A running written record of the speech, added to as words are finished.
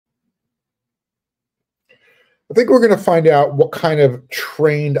I think we're going to find out what kind of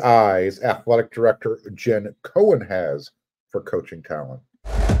trained eyes athletic director Jen Cohen has for coaching talent.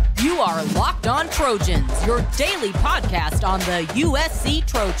 You are Locked On Trojans, your daily podcast on the USC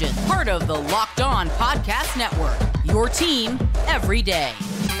Trojans, part of the Locked On Podcast Network, your team every day.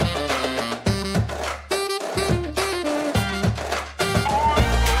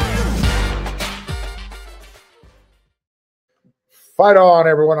 Fight on,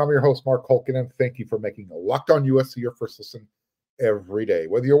 everyone. I'm your host, Mark Holkin, and thank you for making Locked On USC your first listen every day.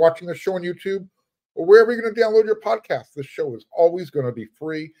 Whether you're watching the show on YouTube or wherever you're going to download your podcast, this show is always going to be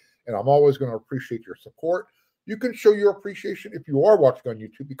free, and I'm always going to appreciate your support. You can show your appreciation if you are watching on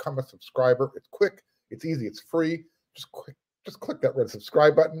YouTube. Become a subscriber. It's quick, it's easy, it's free. Just click that red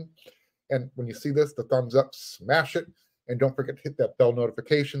subscribe button, and when you see this, the thumbs up, smash it, and don't forget to hit that bell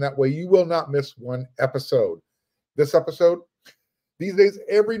notification. That way you will not miss one episode. This episode, these days,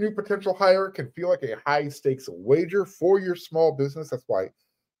 every new potential hire can feel like a high-stakes wager for your small business. That's why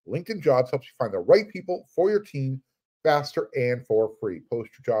LinkedIn Jobs helps you find the right people for your team faster and for free. Post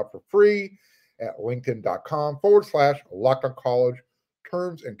your job for free at linkedin.com/LockedOnCollege.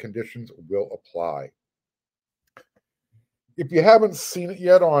 Terms and conditions will apply. If you haven't seen it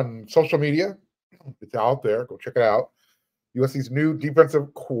yet on social media, it's out there. Go check it out. USC's new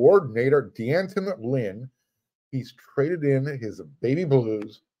defensive coordinator, Antonlynn. He's traded in his baby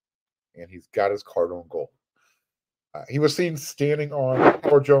blues, and he's got his Cardinal gold. He was seen standing on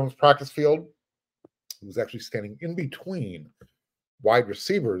Howard Jones' practice field. He was actually standing in between wide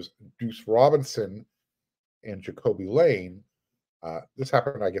receivers, Deuce Robinson and Jacoby Lane. This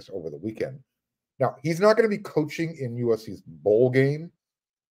happened, I guess, over the weekend. Now, he's not going to be coaching in USC's bowl game.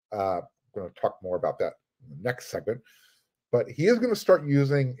 I'm going to talk more about that in the next segment. But he is going to start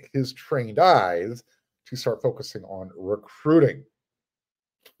using his trained eyes to start focusing on recruiting.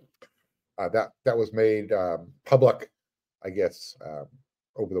 That was made public, I guess,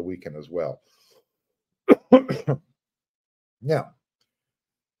 over the weekend as well. Now,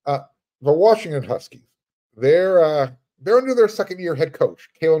 the Washington Huskies, they're under their second-year head coach,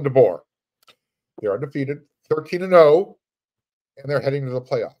 Kalen DeBoer. They're undefeated, 13-0, and they're heading to the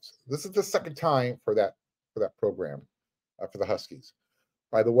playoffs. This is the second time for that program, for the Huskies.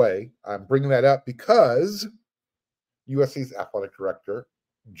 By the way, I'm bringing that up because USC's athletic director,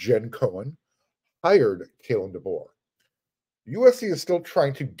 Jen Cohen, hired Kalen DeBoer. USC is still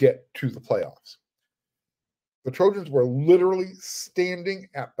trying to get to the playoffs. The Trojans were literally standing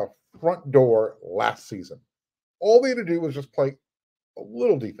at the front door last season. All they had to do was just play a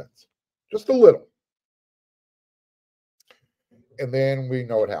little defense, just a little. And then we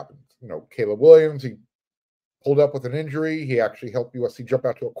know what happened. Caleb Williams, he pulled up with an injury. He actually helped USC jump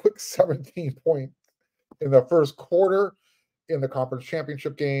out to a quick 17 points in the first quarter in the conference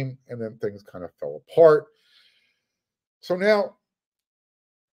championship game, and then things kind of fell apart. So now,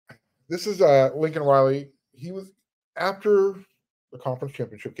 this is Lincoln Riley. He was, after the conference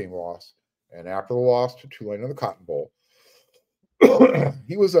championship game loss, and after the loss to Tulane in the Cotton Bowl,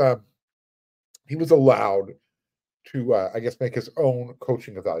 he was allowed to, I guess, make his own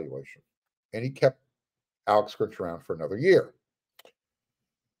coaching evaluation, and he kept Alex Grinch around for another year.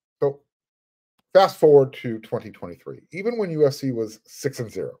 So fast forward to 2023, even when USC was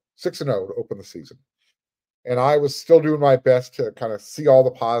 6-0 to open the season, and I was still doing my best to kind of see all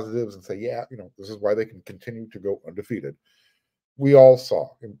the positives and say, yeah, this is why they can continue to go undefeated. We all saw,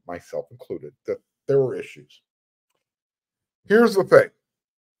 myself included, that there were issues. Here's the thing.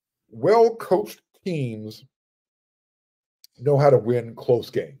 Well-coached teams know how to win close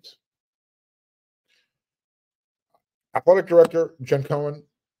games. Athletic director Jen Cohen,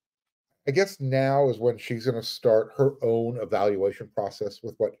 I guess now is when she's going to start her own evaluation process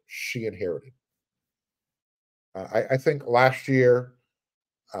with what she inherited. I think last year,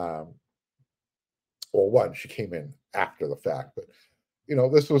 she came in after the fact, but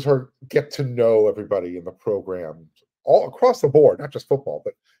this was her get to know everybody in the program all across the board, not just football,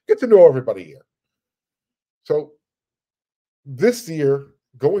 but get to know everybody here. So this year,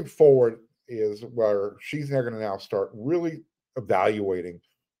 going forward, is where she's now going to now start really evaluating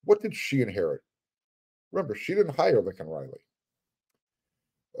what did she inherit. Remember, she didn't hire Lincoln Riley.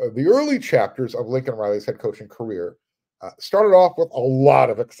 The early chapters of Lincoln Riley's head coaching career started off with a lot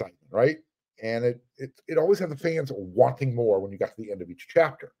of excitement, right? And it always had the fans wanting more when you got to the end of each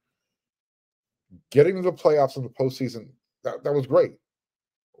chapter. Getting to the playoffs in the postseason, that was great.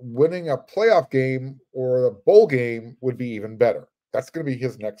 Winning a playoff game or a bowl game would be even better. That's going to be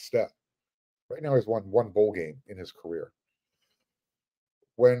his next step. Right now, he's won one bowl game in his career.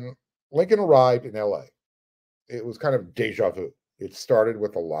 When Lincoln arrived in LA, it was kind of deja vu. It started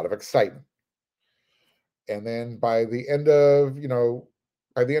with a lot of excitement. And then by the end of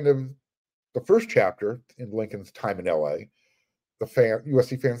the first chapter in Lincoln's time in LA, the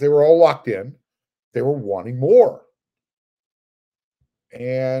USC fans, they were all locked in. They were wanting more.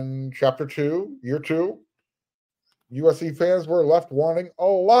 And chapter 2, year 2, USC fans were left wanting a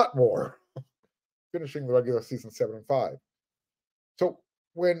lot more, finishing the regular season 7-5. So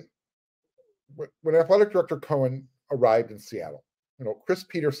when athletic director Cohen arrived in Seattle, Chris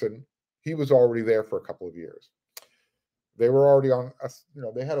Peterson, he was already there for a couple of years. They were already on,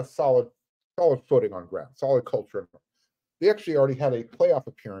 they had a solid footing on ground, solid culture. They actually already had a playoff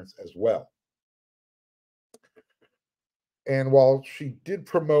appearance as well. And while she did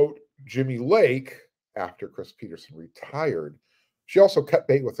promote Jimmy Lake after Chris Peterson retired, she also cut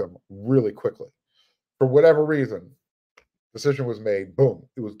bait with him really quickly. For whatever reason, decision was made, boom,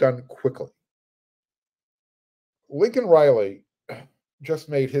 it was done quickly. Lincoln Riley just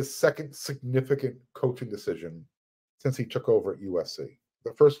made his second significant coaching decision since he took over at USC.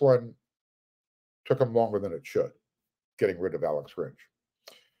 The first one took him longer than it should, getting rid of Alex Grinch.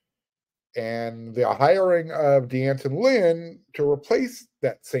 And the hiring of Antonlynn to replace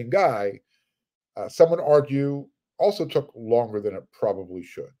that same guy, some would argue, also took longer than it probably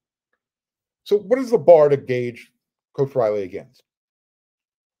should. So what is the bar to gauge Coach Riley against?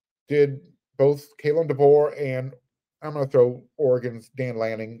 Did both Kalen DeBoer and I'm going to throw Oregon's Dan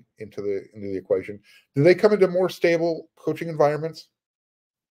Lanning into the equation. Do they come into more stable coaching environments?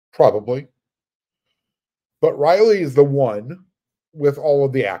 Probably. But Riley is the one with all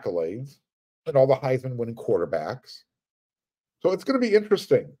of the accolades and all the Heisman winning quarterbacks. So it's going to be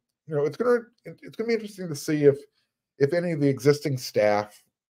interesting. It's going to be interesting to see if any of the existing staff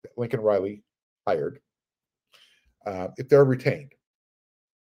that Lincoln Riley hired, if they're retained.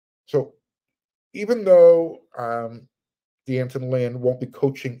 So even though Antonlynn won't be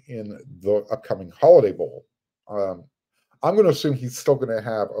coaching in the upcoming Holiday Bowl, I'm going to assume he's still going to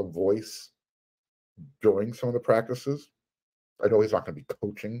have a voice during some of the practices. I know he's not going to be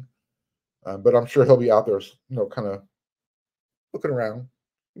coaching, but I'm sure he'll be out there, kind of looking around.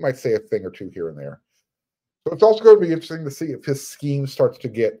 He might say a thing or two here and there. So it's also going to be interesting to see if his scheme starts to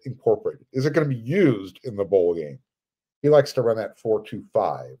get incorporated. Is it going to be used in the bowl game? He likes to run that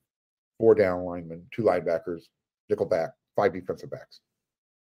 4-2-5, 4 down linemen, 2 linebackers, nickel back, 5 defensive backs.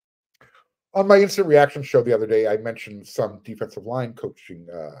 On my instant reaction show the other day, I mentioned some defensive line coaching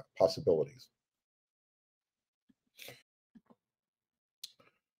possibilities.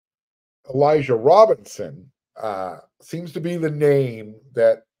 Elijah Robinson seems to be the name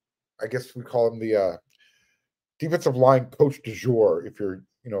that I guess we call him the defensive line coach du jour if you're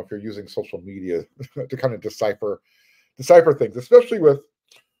using social media to kind of decipher things, especially with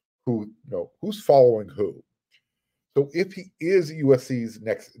who's following who. So if he is USC's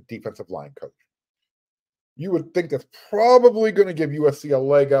next defensive line coach, you would think that's probably going to give USC a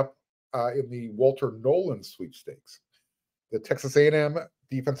leg up in the Walter Nolan sweepstakes. The Texas A&M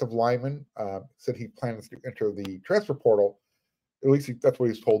defensive lineman said he plans to enter the transfer portal. At least that's what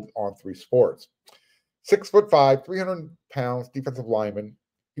he's told on 3 Sports. 6'5", 300 pounds defensive lineman.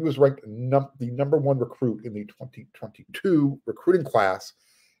 He was ranked the number 1 recruit in the 2022 recruiting class,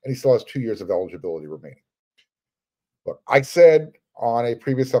 and he still has 2 years of eligibility remaining. Look, I said on a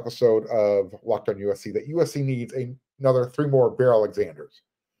previous episode of Locked on USC that USC needs another 3 more Bear Alexanders.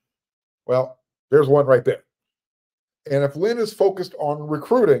 Well, there's one right there. And if Lynn is focused on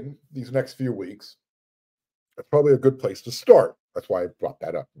recruiting these next few weeks, that's probably a good place to start. That's why I brought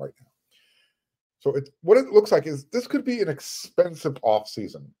that up right now. So what it looks like is this could be an expensive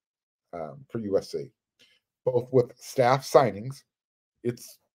offseason for USC, both with staff signings.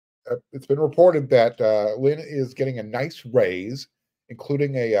 It's been reported that Lynn is getting a nice raise,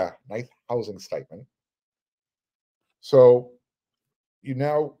 including a nice housing stipend. So you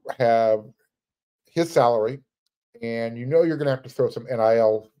now have his salary, and you're going to have to throw some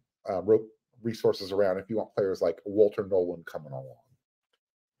NIL resources around if you want players like Walter Nolan coming along.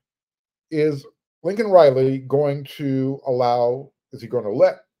 Is Lincoln Riley going to is he going to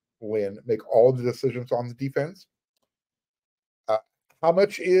let Lynn make all the decisions on the defense? How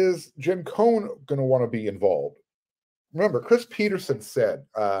much is Jen Cohn going to want to be involved? Remember, Chris Peterson said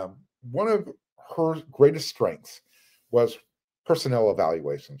one of her greatest strengths was personnel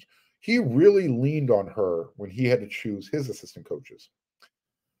evaluations. He really leaned on her when he had to choose his assistant coaches.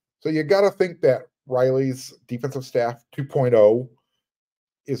 So you got to think that Riley's defensive staff 2.0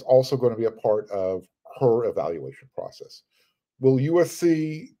 is also going to be a part of her evaluation process. Will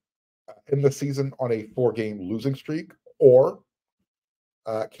USC end the season on a 4-game losing streak, or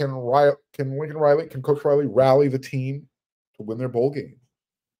can Coach Riley rally the team to win their bowl game,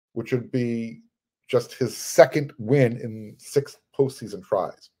 which would be just his second win in 6 postseason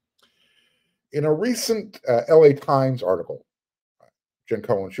tries. In a recent LA Times article, Jen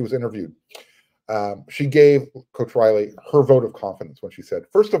Cohen, she was interviewed. She gave Coach Riley her vote of confidence when she said,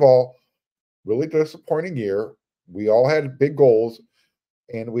 first of all, really disappointing year. We all had big goals,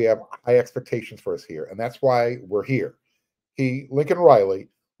 and we have high expectations for us here, and that's why we're here. Lincoln Riley,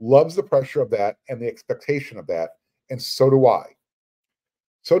 loves the pressure of that and the expectation of that, and so do I.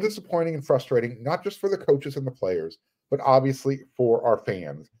 So disappointing and frustrating, not just for the coaches and the players, but obviously for our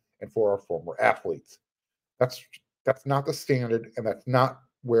fans and for our former athletes. That's not the standard, and that's not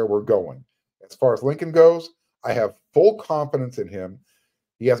where we're going. As far as Lincoln goes, I have full confidence in him.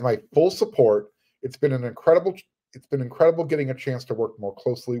 He has my full support. It's been incredible getting a chance to work more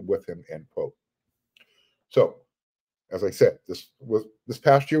closely with him, end quote. So, as I said, this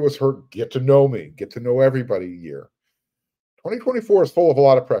past year was her get to know me, get to know everybody year. 2024 is full of a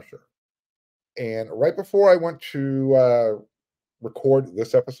lot of pressure. And right before I went to record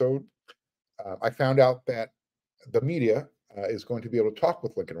this episode, I found out that the media is going to be able to talk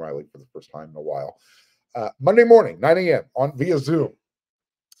with Lincoln Riley for the first time in a while. Monday morning, 9 a.m. via Zoom.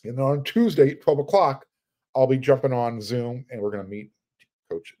 And then on Tuesday, 12 o'clock, I'll be jumping on Zoom, and we're going to meet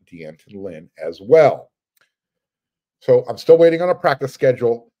Coach Antonlynn as well. So I'm still waiting on a practice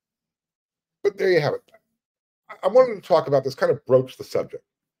schedule, but there you have it. I wanted to talk about this, kind of broach the subject.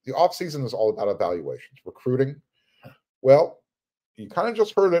 The offseason is all about evaluations, recruiting. Well, you kind of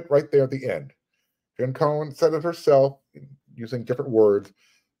just heard it right there at the end. Jen Cohen said it herself, using different words,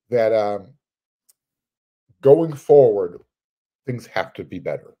 that going forward, things have to be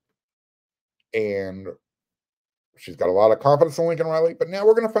better. And she's got a lot of confidence in Lincoln Riley, but now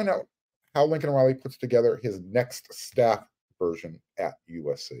we're going to find out how Lincoln Riley puts together his next staff version at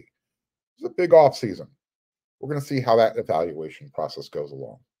USC. It's a big offseason. We're going to see how that evaluation process goes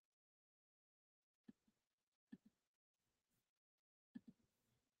along.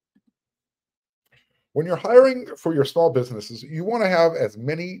 When you're hiring for your small businesses, you want to have as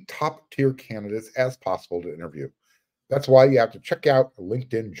many top-tier candidates as possible to interview. That's why you have to check out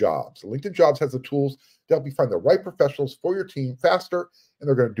LinkedIn Jobs. LinkedIn Jobs has the tools to help you find the right professionals for your team faster, and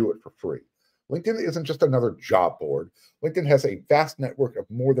they're going to do it for free. LinkedIn isn't just another job board. LinkedIn has a vast network of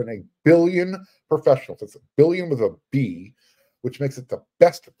more than 1 billion professionals. It's a billion with a B, which makes it the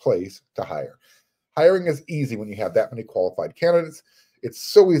best place to hire. Hiring is easy when you have that many qualified candidates. It's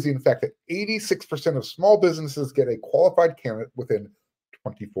so easy, in fact, that 86% of small businesses get a qualified candidate within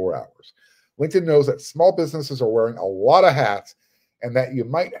 24 hours. LinkedIn knows that small businesses are wearing a lot of hats and that you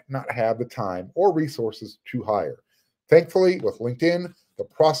might not have the time or resources to hire. Thankfully, with LinkedIn, the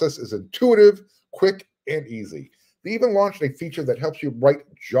process is intuitive, quick, and easy. They even launched a feature that helps you write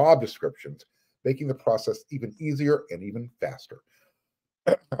job descriptions, making the process even easier and even faster.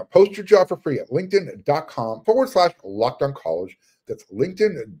 Post your job for free at linkedin.com/LockedOnCollege. That's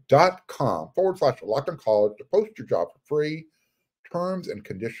linkedin.com/LockedOnCollege to post your job for free. Terms and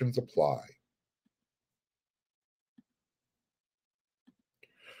conditions apply.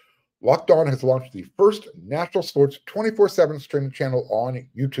 Locked On has launched the first national sports 24/7 streaming channel on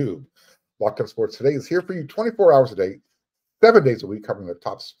YouTube. Locked On Sports Today is here for you 24 hours a day, 7 days a week, covering the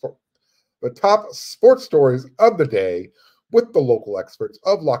top sports stories of the day with the local experts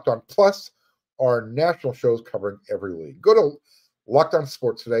of Locked On, plus our national shows covering every league. Go to Locked On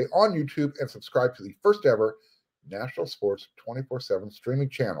Sports Today on YouTube and subscribe to the first ever national sports 24/7 streaming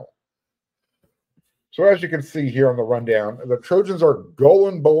channel. So as you can see here on the rundown, the Trojans are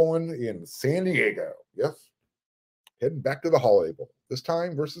going bowling in San Diego. Yes, heading back to the Holiday Bowl, this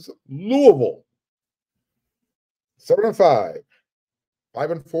time versus Louisville. 7-5,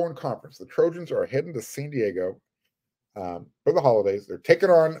 5-4 in conference. The Trojans are heading to San Diego for the holidays. They're taking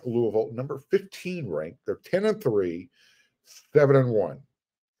on Louisville, number 15 ranked. They're 10-3, 7-1.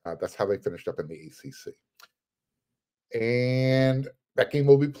 That's how they finished up in the ACC. And that game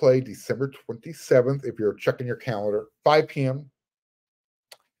will be played December 27th, if you're checking your calendar, 5 p.m.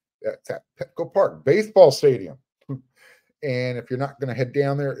 That's at Petco Park, baseball stadium. And if you're not going to head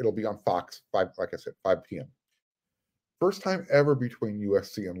down there, it'll be on Fox, 5 p.m. First time ever between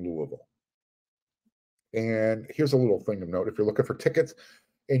USC and Louisville. And here's a little thing of note. If you're looking for tickets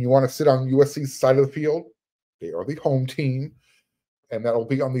and you want to sit on USC's side of the field, they are the home team. And that'll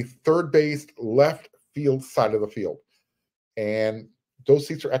be on the third base left field side of the field. And those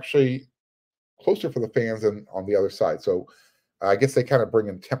seats are actually closer for the fans than on the other side. So I guess they kind of bring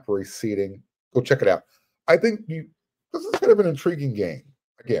in temporary seating. Go check it out. I think this is kind of an intriguing game.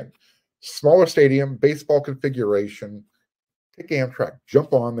 Again, smaller stadium, baseball configuration. Take Amtrak,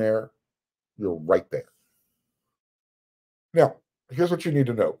 jump on there. You're right there. Now, here's what you need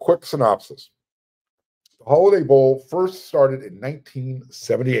to know. Quick synopsis. The Holiday Bowl first started in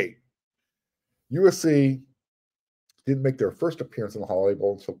 1978. USC didn't make their first appearance in the Holiday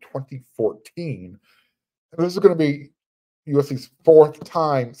Bowl until 2014. And this is going to be USC's fourth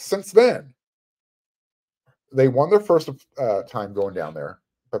time since then. They won their first time going down there,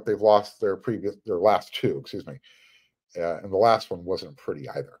 but they've lost their last two, and the last one wasn't pretty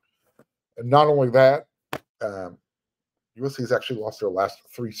either. And not only that, USC has actually lost their last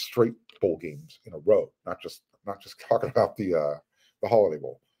 3 straight bowl games in a row. Not just talking about the Holiday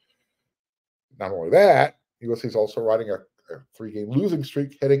Bowl. Not only that, USC is also riding a 3-game losing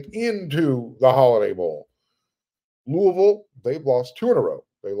streak heading into the Holiday Bowl. Louisville, they've lost 2 in a row.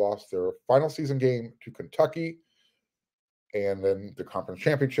 They lost their final season game to Kentucky, and then the conference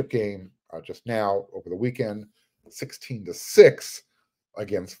championship game just now over the weekend, 16-6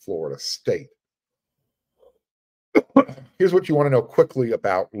 against Florida State. Here's what you want to know quickly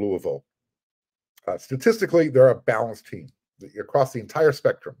about Louisville. Statistically, they're a balanced team across the entire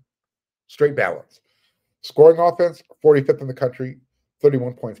spectrum. Straight balance. Scoring offense, 45th in the country,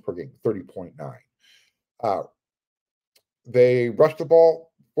 31 points per game, 30.9. They rush the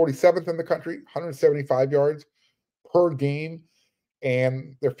ball, 47th in the country, 175 yards per game,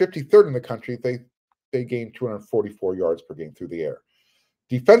 and they're 53rd in the country. They gain 244 yards per game through the air.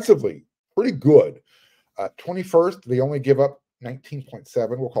 Defensively, pretty good. 21st, they only give up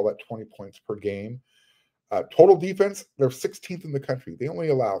 19.7. We'll call that 20 points per game. Total defense, they're 16th in the country. They only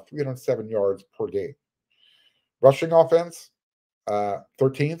allow 307 yards per game. Rushing offense,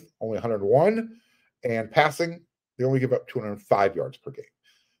 13th, only 101. And passing, they only give up 205 yards per game.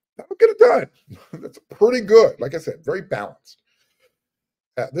 That'll get it done. That's pretty good. Like I said, very balanced.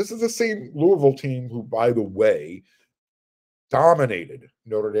 This is the same Louisville team who, by the way, dominated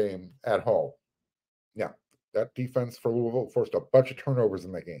Notre Dame at home. Yeah, that defense for Louisville forced a bunch of turnovers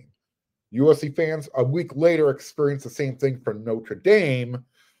in that game. USC fans a week later experienced the same thing for Notre Dame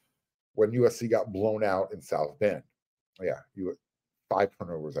when USC got blown out in South Bend. Yeah, 5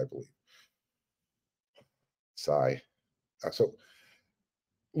 turnovers, I believe. Sigh. So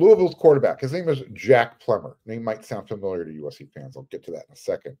Louisville's quarterback, his name is Jack Plummer. Name might sound familiar to USC fans. I'll get to that in a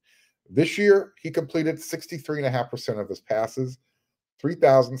second. This year, he completed 63.5% of his passes,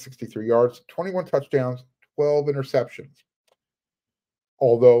 3,063 yards, 21 touchdowns, 12 interceptions.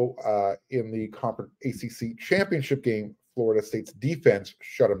 Although in the ACC championship game, Florida State's defense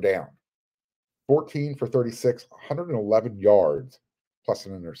shut him down. 14 for 36, 111 yards, plus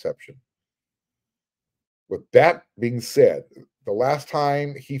an interception. With that being said, the last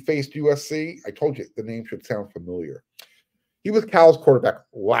time he faced USC, I told you the name should sound familiar. He was Cal's quarterback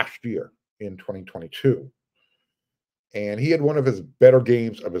last year in 2022. And he had one of his better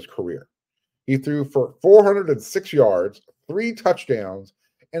games of his career. He threw for 406 yards, 3 touchdowns,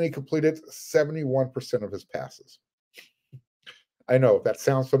 and he completed 71% of his passes. I know, if that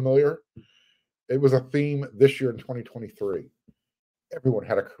sounds familiar, it was a theme this year in 2023. Everyone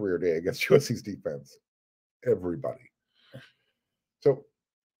had a career day against USC's defense. Everybody. So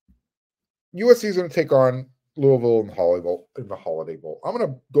USC is going to take on Louisville in the Holiday Bowl. I'm going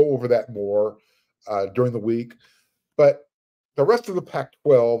to go over that more during the week, but the rest of the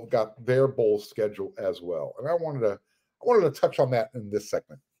Pac-12 got their bowl schedule as well, and I wanted to touch on that in this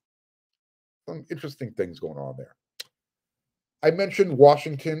segment. Some interesting things going on there. I mentioned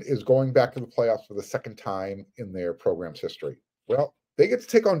Washington is going back to the playoffs for the second time in their program's history. Well, they get to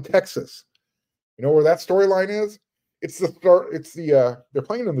take on Texas. You know where that storyline is? They're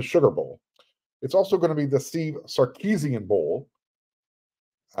playing in the Sugar Bowl. It's also going to be the Steve Sarkisian Bowl.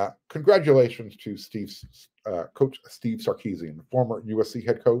 Congratulations to Coach Steve Sarkisian, the former USC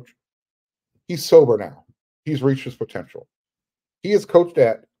head coach. He's sober now. He's reached his potential. He has coached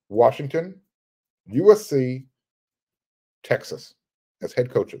at Washington, USC, Texas as head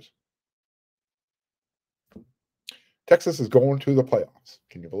coaches. Texas is going to the playoffs.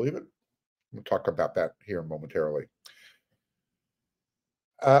 Can you believe it? We'll talk about that here momentarily.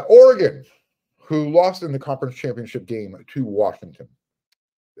 Oregon, who lost in the conference championship game to Washington.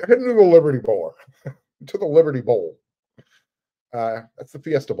 They're heading to the Liberty Bowl. To the Liberty Bowl. That's the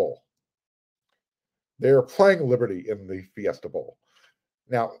Fiesta Bowl. They're playing Liberty in the Fiesta Bowl.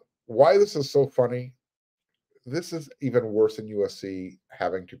 Now, why this is so funny, this is even worse than USC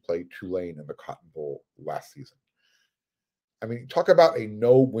having to play Tulane in the Cotton Bowl last season. I mean, talk about a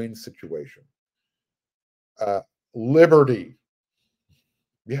no-win situation. Liberty.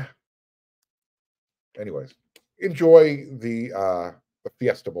 Yeah. Anyways, enjoy the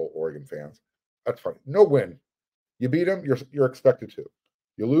Fiesta Bowl, Oregon fans. That's funny. No win. You beat them, you're expected to.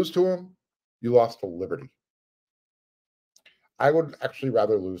 You lose to them, you lost to Liberty. I would actually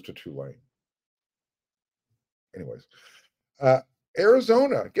rather lose to Tulane. Anyways,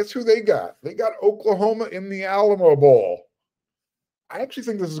 Arizona, guess who they got? They got Oklahoma in the Alamo Bowl. I actually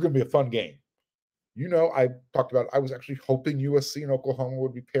think this is going to be a fun game. You know, I talked about, I was actually hoping USC and Oklahoma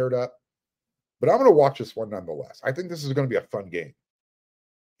would be paired up, but I'm going to watch this one nonetheless. I think this is going to be a fun game.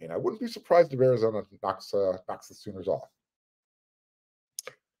 And I wouldn't be surprised if Arizona knocks the Sooners off.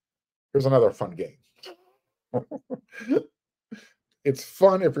 Here's another fun game. It's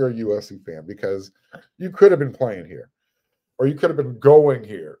fun if you're a USC fan because you could have been playing here or you could have been going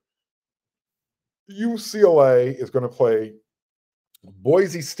here. UCLA is going to play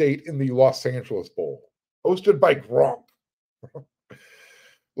Boise State in the Los Angeles Bowl, hosted by Gronk.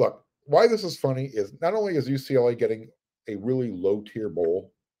 Look, why this is funny is not only is UCLA getting a really low-tier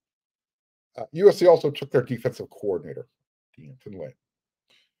bowl, USC also took their defensive coordinator, Antonlynn.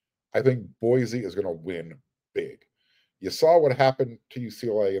 I think Boise is going to win big. You saw what happened to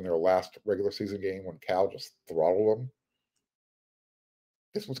UCLA in their last regular season game when Cal just throttled them.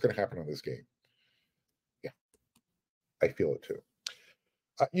 Guess what's going to happen in this game? Yeah, I feel it too.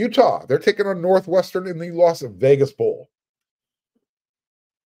 Utah, they're taking on Northwestern in the Las Vegas Bowl.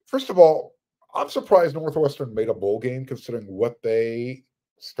 First of all, I'm surprised Northwestern made a bowl game considering what they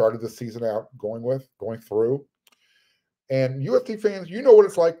started the season out going through. And USC fans, you know what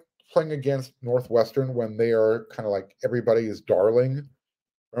it's like playing against Northwestern when they are kind of like everybody's darling.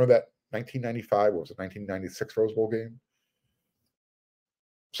 Remember that 1995, what was it, 1996 Rose Bowl game?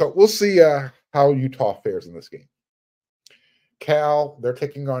 So we'll see how Utah fares in this game. Cal, they're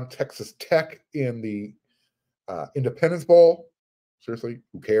taking on Texas Tech in the Independence Bowl. Seriously,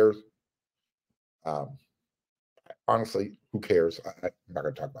 who cares? Honestly, who cares? I'm not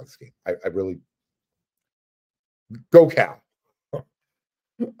going to talk about this game. I really go Cal.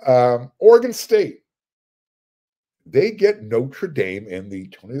 Oregon State, they get Notre Dame in the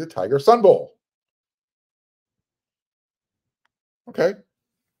Tony the Tiger Sun Bowl. Okay.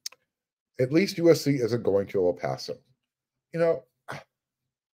 At least USC isn't going to El Paso. You know, I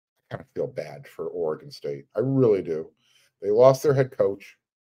kind of feel bad for Oregon State. I really do. They lost their head coach,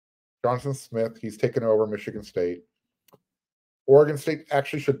 Jonathan Smith. He's taken over Michigan State. Oregon State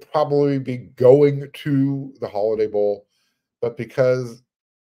actually should probably be going to the Holiday Bowl, but because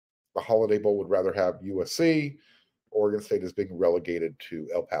the Holiday Bowl would rather have USC, Oregon State is being relegated to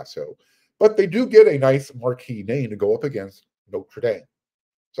El Paso. But they do get a nice marquee name to go up against Notre Dame.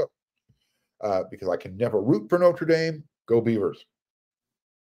 So, because I can never root for Notre Dame, go Beavers.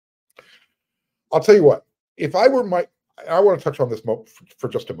 I'll tell you what, if I were I want to touch on this for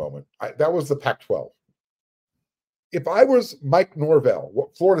just a moment. That was the Pac-12. If I was Mike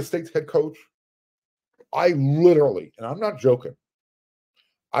Norvell, Florida State's head coach, I literally, and I'm not joking,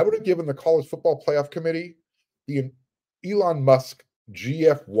 I would have given the College Football Playoff Committee the Elon Musk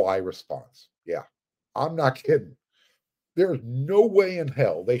GFY response. Yeah, I'm not kidding. There's no way in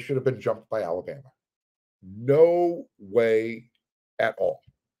hell they should have been jumped by Alabama. No way at all.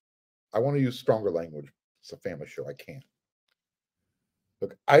 I want to use stronger language. It's a family show. I can't.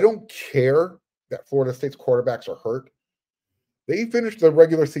 Look, I don't care that Florida State's quarterbacks are hurt. They finished the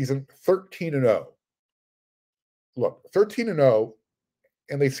regular season 13-0. Look, 13-0,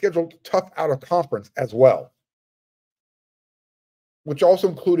 and they scheduled tough out of conference as well, which also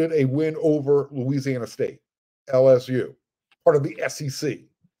included a win over Louisiana State, LSU, part of the SEC.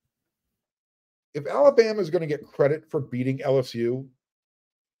 If Alabama is going to get credit for beating LSU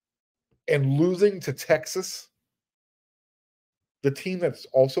and losing to Texas, the team that's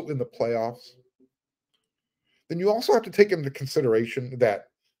also in the playoffs, then you also have to take into consideration that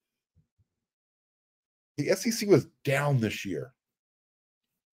the SEC was down this year.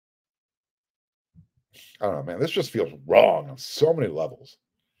 I don't know, man. This just feels wrong on so many levels.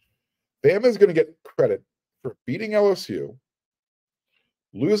 Bama is going to get credit for beating LSU,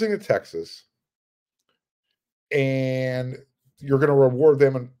 losing to Texas, and you're going to reward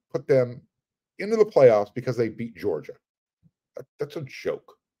them and put them into the playoffs because they beat Georgia. That's a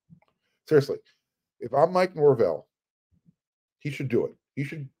joke. Seriously, if I'm Mike Norvell, he should do it. He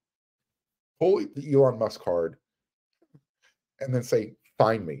should pull the Elon Musk card and then say,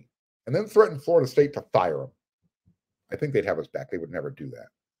 "Find me," and then threaten Florida State to fire him. I think they'd have us back. They would never do that.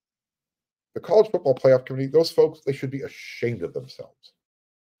 The College Football Playoff Committee, those folks, they should be ashamed of themselves.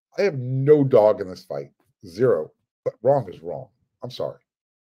 I have no dog in this fight. Zero. But wrong is wrong. I'm sorry.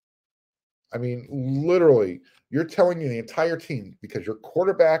 I mean, literally, you're telling the entire team because your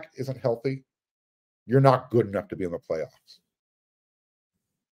quarterback isn't healthy, you're not good enough to be in the playoffs.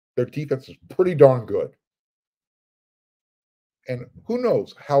 Their defense is pretty darn good. And who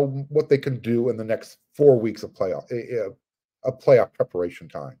knows what they can do in the next 4 weeks of playoff preparation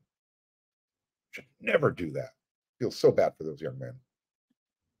time. Should never do that. Feel so bad for those young men.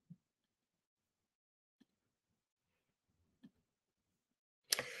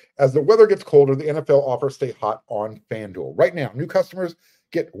 As the weather gets colder, the NFL offers stay hot on FanDuel. Right now, new customers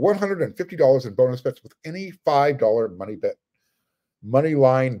get $150 in bonus bets with any $5 money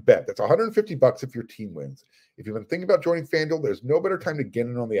line bet. That's $150 if your team wins. If you've been thinking about joining FanDuel, there's no better time to get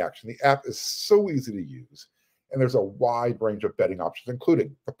in on the action. The app is so easy to use, and there's a wide range of betting options,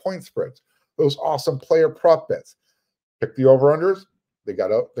 including the point spreads, those awesome player prop bets. Pick the over-unders. They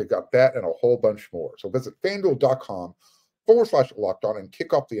got that and a whole bunch more. So visit FanDuel.com/locked-on and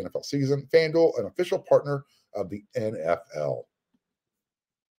kick off the NFL season. FanDuel, an official partner of the NFL.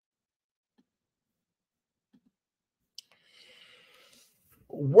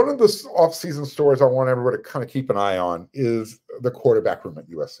 One of the offseason stories I want everybody to kind of keep an eye on is the quarterback room at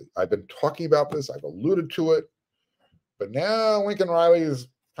USC. I've been talking about this. I've alluded to it. But now Lincoln Riley is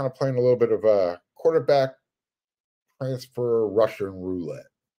kind of playing a little bit of a quarterback transfer Russian roulette.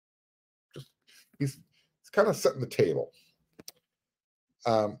 He's kind of setting the table.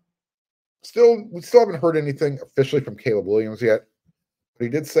 We still haven't heard anything officially from Caleb Williams yet. But he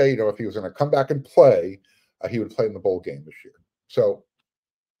did say, if he was going to come back and play, he would play in the bowl game this year. So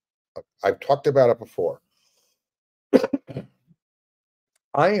I've talked about it before.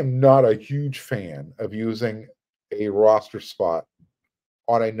 I am not a huge fan of using a roster spot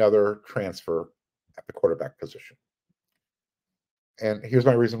on another transfer at the quarterback position. And here's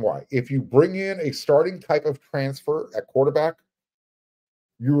my reason why. If you bring in a starting type of transfer at quarterback,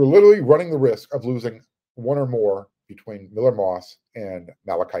 you're literally running the risk of losing one or more between Miller Moss and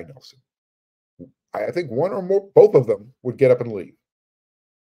Malachi Nelson. I think one or more, both of them would get up and leave.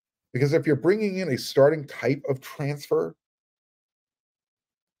 Because if you're bringing in a starting type of transfer,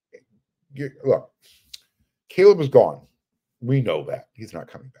 look, Caleb is gone. We know that. He's not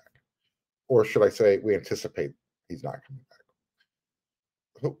coming back. Or should I say, we anticipate he's not coming back.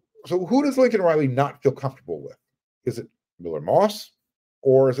 So who does Lincoln Riley not feel comfortable with? Is it Miller Moss?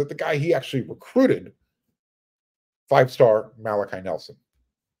 Or is it the guy he actually recruited, five-star Malachi Nelson?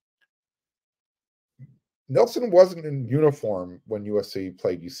 Nelson wasn't in uniform when USC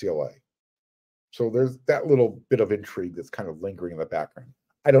played UCLA. So there's that little bit of intrigue that's kind of lingering in the background.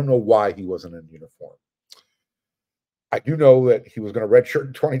 I don't know why he wasn't in uniform. I do know that he was going to redshirt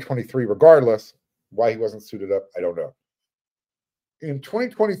in 2023 regardless. Why he wasn't suited up, I don't know. In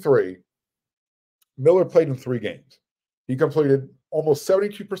 2023, Miller played in 3 games. He completed almost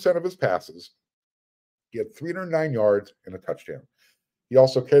 72% of his passes. He had 309 yards and a touchdown. He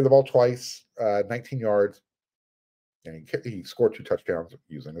also carried the ball twice, 19 yards, and he scored 2 touchdowns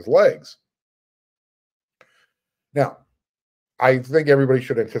using his legs. Now, I think everybody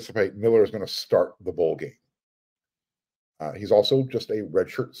should anticipate Miller is going to start the bowl game. He's also just a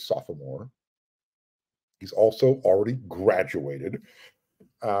redshirt sophomore. He's also already graduated,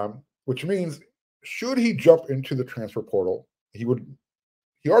 which means should he jump into the transfer portal, he would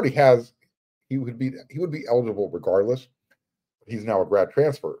be eligible regardless. He's now a grad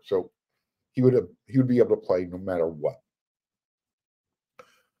transfer, so he would be able to play no matter what.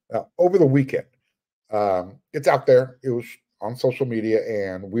 Now, over the weekend, it's out there. It was on social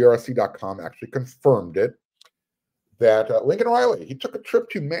media, and WeAreSC.com actually confirmed it that Lincoln Riley, he took a trip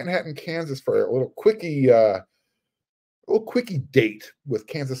to Manhattan, Kansas for a little quickie date with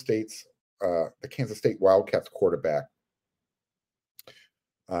the Kansas State Wildcats quarterback.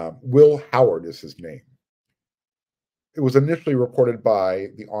 Will Howard is his name. It was initially reported by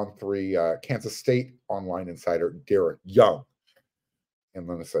the On3 Kansas State online insider Derek Young, and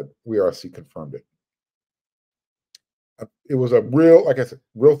then it said WeAreSC confirmed it. It was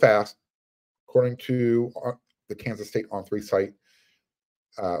real fast. According to the Kansas State On3 site,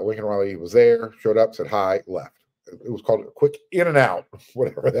 Lincoln Riley was there, showed up, said hi, left. It was called a quick in and out,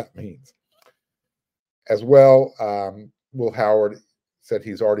 whatever that means. As well, Will Howard said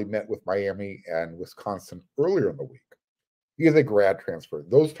he's already met with Miami and Wisconsin earlier in the week. He is a grad transfer.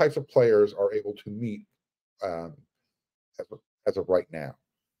 Those types of players are able to meet as of right now.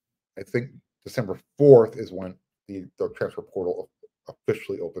 I think December 4th is when the transfer portal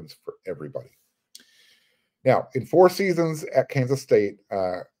officially opens for everybody. Now, in 4 seasons at Kansas State,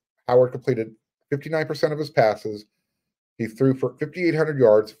 Howard completed 59% of his passes. He threw for 5,800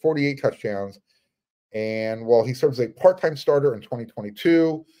 yards, 48 touchdowns. And while he served as a part-time starter in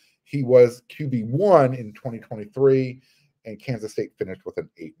 2022, he was QB1 in 2023, and Kansas State finished with an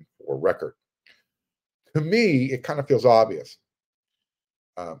 8-4 record. To me, it kind of feels obvious.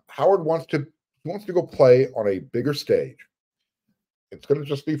 Howard wants to go play on a bigger stage. It's going to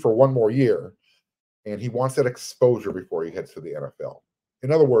just be for 1 more year, and he wants that exposure before he heads to the NFL.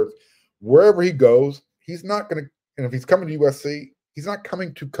 In other words, wherever he goes, he's not going to, And if he's coming to USC, he's not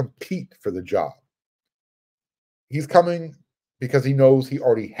coming to compete for the job. He's coming because he knows he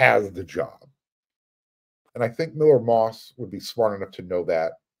already has the job. And I think Miller Moss would be smart enough to know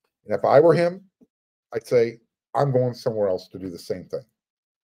that. And if I were him, I'd say, I'm going somewhere else to do the same thing.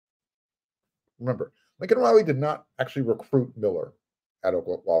 Remember, Lincoln Riley did not actually recruit Miller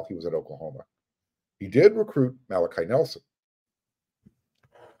while he was at Oklahoma. He did recruit Malachi Nelson.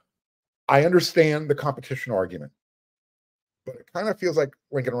 I understand the competition argument, but it kind of feels like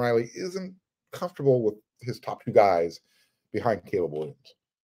Lincoln Riley isn't comfortable with his top two guys behind Caleb Williams.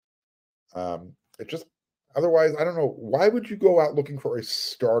 Otherwise, I don't know. Why would you go out looking for a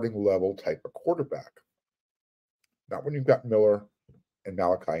starting level type of quarterback? Not when you've got Miller and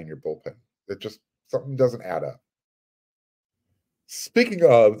Malachi in your bullpen. Something doesn't add up. Speaking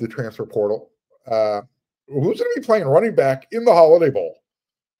of the transfer portal, who's going to be playing running back in the Holiday Bowl?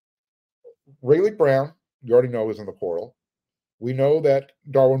 Rayleigh Brown, you already know, is in the portal. We know that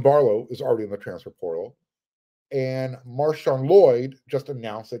Darwin Barlow is already in the transfer portal. And MarShawn Lloyd just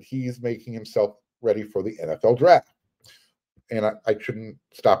announced that he's making himself ready for the NFL draft. And I shouldn't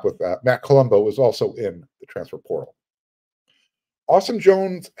stop with that. Matt Colombo is also in the transfer portal. Austin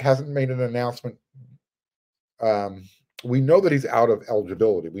Jones hasn't made an announcement. We know that he's out of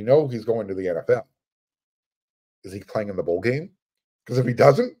eligibility. We know he's going to the NFL. Is he playing in the bowl game? Because if he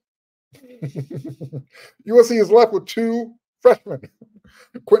doesn't, USC is left with two freshmen,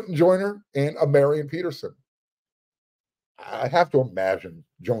 Quentin Joyner and Amarian Peterson. I have to imagine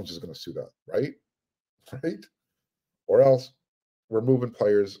Jones is going to suit up, right? Right? Or else we're moving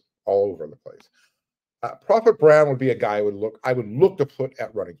players all over the place. Prophet Brown would be a guy I would look to put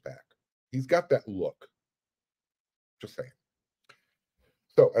at running back. He's got that look. Just saying.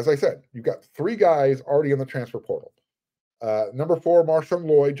 So, as I said, you've got three guys already in the transfer portal. Number 4, MarShawn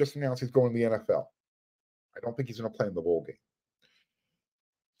Lloyd just announced he's going to the NFL. I don't think he's going to play in the bowl game.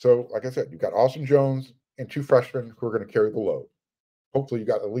 So, like I said, you've got Austin Jones and two freshmen who are going to carry the load. Hopefully, you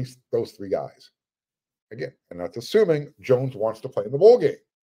got at least those three guys. Again, and that's assuming Jones wants to play in the bowl game.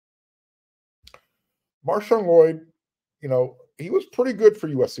 MarShawn Lloyd, he was pretty good for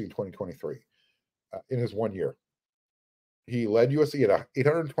USC in 2023 in his 1 year. He led USC at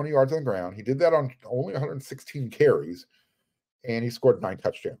 820 yards on the ground. He did that on only 116 carries, and he scored 9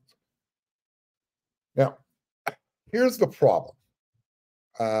 touchdowns. Now, here's the problem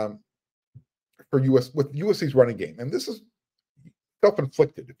for with USC's running game, and this is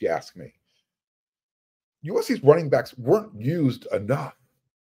self-inflicted, if you ask me. USC's running backs weren't used enough.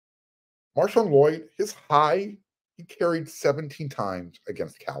 MarShawn Lloyd, his high, he carried 17 times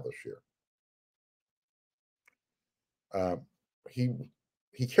against Cal this year.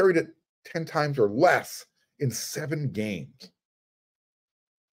 He carried it 10 times or less in 7 games.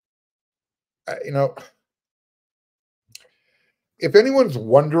 If anyone's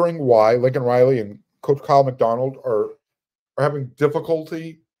wondering why Lincoln Riley and Coach Kyle McDonald are having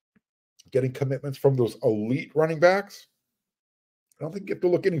difficulty getting commitments from those elite running backs, I don't think you have to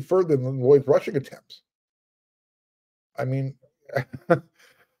look any further than Lloyd's rushing attempts. I mean,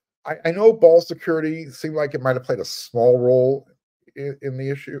 I know ball security seemed like it might have played a small role in the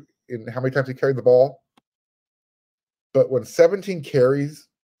issue, in how many times he carried the ball. But when 17 carries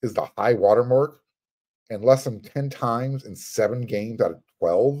is the high watermark and less than 10 times in 7 games out of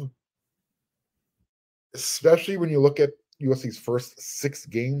 12, especially when you look at USC's first 6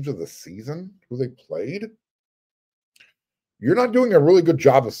 games of the season, who they played, you're not doing a really good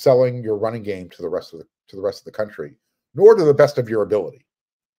job of selling your running game to the rest of the country, nor to the best of your ability.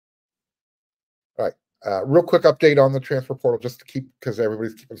 All right, real quick update on the transfer portal, just to keep, because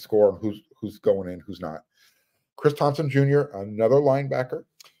everybody's keeping score on who's going in, who's not. Chris Thompson Jr., another linebacker,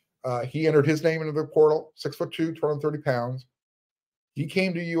 he entered his name into the portal. 6'2", 230 pounds. He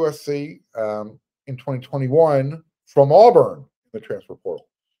came to USC in 2021 from Auburn in the transfer portal.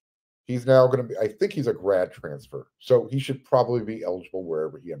 He's now going to be, I think he's a grad transfer, so he should probably be eligible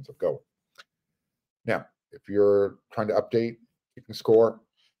wherever he ends up going. Now, if you're trying to update, keeping score,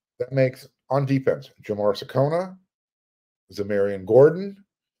 that makes, on defense, Jamar Sakona, Zamarian Gordon,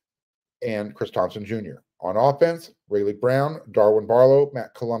 and Chris Thompson Jr. On offense, Rayleigh Brown, Darwin Barlow,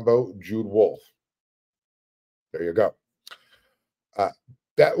 Matt Colombo, Jude Wolfe. There you go.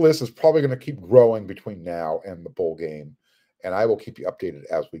 That list is probably going to keep growing between now and the bowl game, and I will keep you updated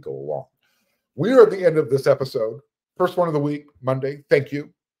as we go along. We are at the end of this episode. First one of the week, Monday. Thank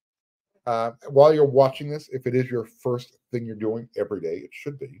you. While you're watching this, if it is your first thing you're doing every day, it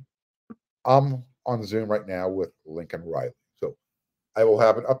should be. I'm on Zoom right now with Lincoln Riley. So I will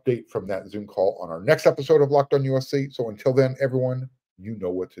have an update from that Zoom call on our next episode of Locked on USC. So until then, everyone, you know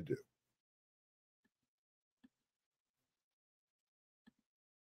what to do.